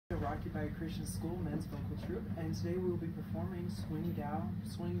Occupy Christian School men's vocal troupe, and today we will be performing Swing Down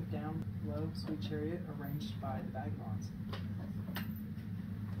Low, Sweet Chariot, arranged by the Vagabonds.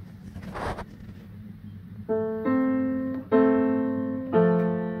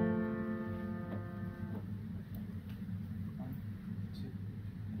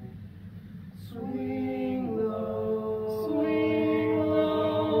 Swing low,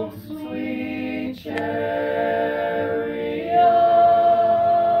 sweet chariot,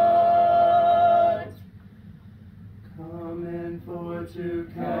 coming for to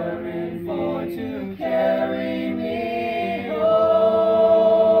carry me home.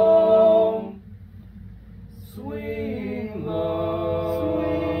 Swing low,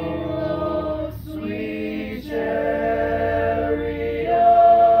 sweet chariot,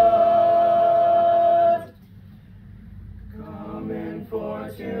 coming for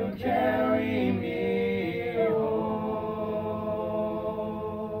to carry me home.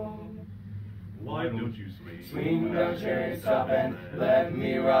 Why don't you swing? Swing down, chariot, stop and let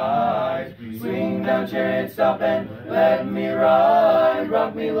me ride. Swing down, chariot, stop and let me ride.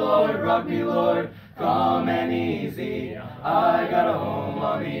 Rock me, Lord, calm and easy. I got a home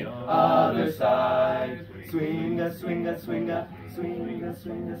on the other side. Swinga, swinga, swinga, swinga,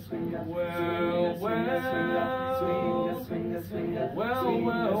 swinga, swinga. Well, swinga, swinga, swinga, swinga,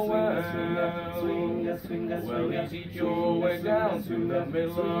 swinga, well, easy your way down to the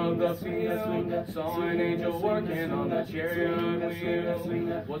middle of the field. Saw an angel working on the chariot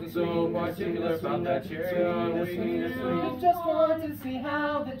wheel. Wasn't so particular about that chariot wheel. Just want to see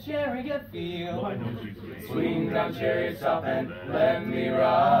how the chariot feels. Why don't you swing? Swing down, chariot, stop and let me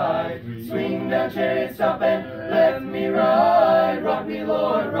ride. Swing down, chariot, stop and let me ride. Rock me,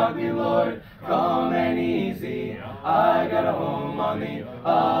 Lord, calm and easy. I got a home on the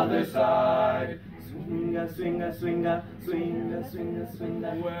other side. Swinga, swinga, swinga, swinga, swinga,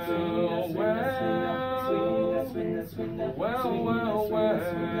 swinga.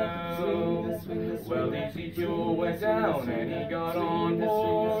 Well, he seat your way down and he got on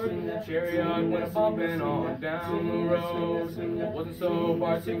board. Chariot went bumping on down the road. Wasn't so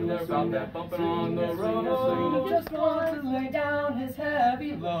particular about that bumping on the road. Just want to lay down his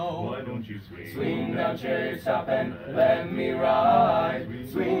heavy load. Why don't you swing? Swing down, chariot, stop and let me ride.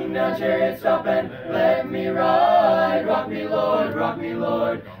 Swing down, chariot, stop and let me ride. Rock me,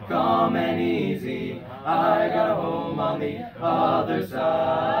 Lord, calm and easy. I got a home on the other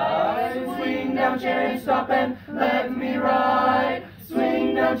side. Swing down, chariot, stop and let me ride.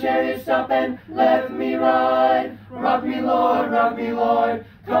 Swing down, chariot, stop and let me ride. Rock me, Lord,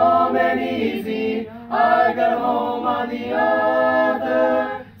 calm and easy. I got a home on the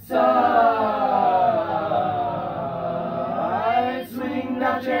other side. Swing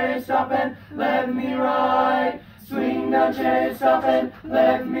down, chariot, stop and let me ride. Swing down, chariot, stop and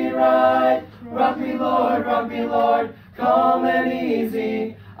let me ride. Rock me, Lord, calm and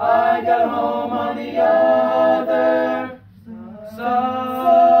easy. I got a home on the other